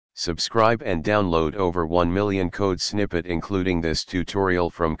Subscribe and download over 1 million code snippet including this tutorial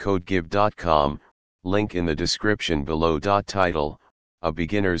from codegive.com, link in the description below. Title, A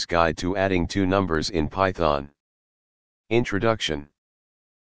Beginner's Guide to Adding Two Numbers in Python. Introduction.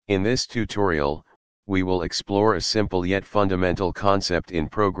 In this tutorial, we will explore a simple yet fundamental concept in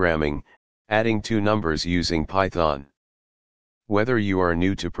programming, adding two numbers using Python. Whether you are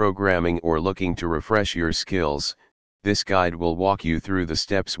new to programming or looking to refresh your skills, this guide will walk you through the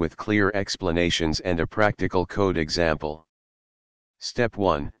steps with clear explanations and a practical code example. Step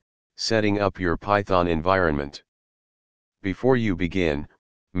 1. Setting up your Python environment. Before you begin,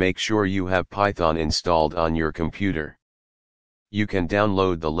 make sure you have Python installed on your computer. You can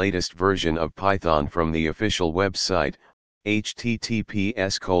download the latest version of Python from the official website,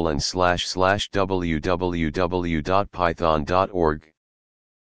 https://www.python.org.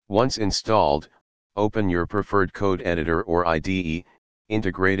 Once installed, open your preferred code editor or IDE,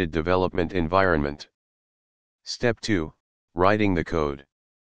 Integrated Development Environment. Step 2. Writing the code.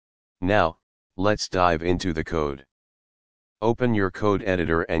 Now, let's dive into the code. Open your code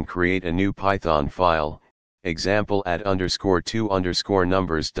editor and create a new Python file, example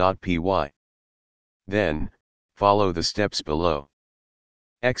add_2_numbers.py. Then, follow the steps below.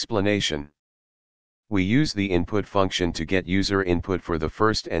 Explanation. We use the input function to get user input for the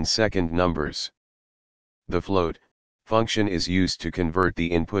first and second numbers. The float function is used to convert the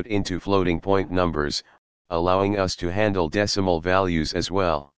input into floating point numbers, allowing us to handle decimal values as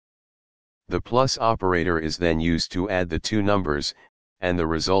well. The plus operator is then used to add the two numbers, and the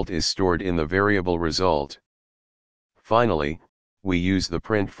result is stored in the variable result. Finally, we use the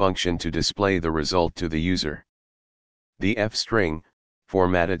print function to display the result to the user. The f-string,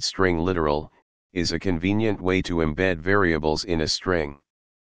 formatted string literal, is a convenient way to embed variables in a string.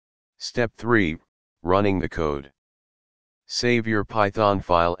 Step 3. Running the code. Save your Python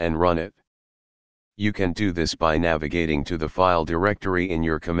file and run it. You can do this by navigating to the file directory in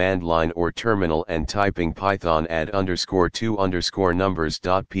your command line or terminal and typing python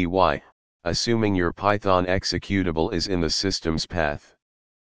add_2_numbers.py, assuming your Python executable is in the system's path.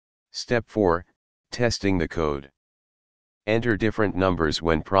 Step 4. Testing the code. Enter different numbers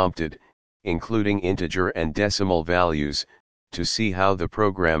when prompted, including integer and decimal values, to see how the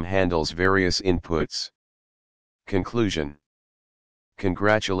program handles various inputs. Conclusion.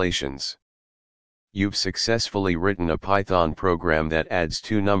 Congratulations! You've successfully written a Python program that adds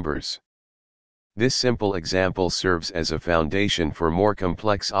two numbers. This simple example serves as a foundation for more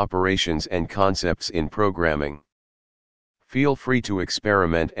complex operations and concepts in programming. Feel free to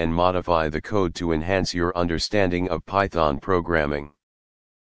experiment and modify the code to enhance your understanding of Python programming.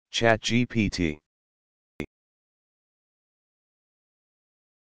 ChatGPT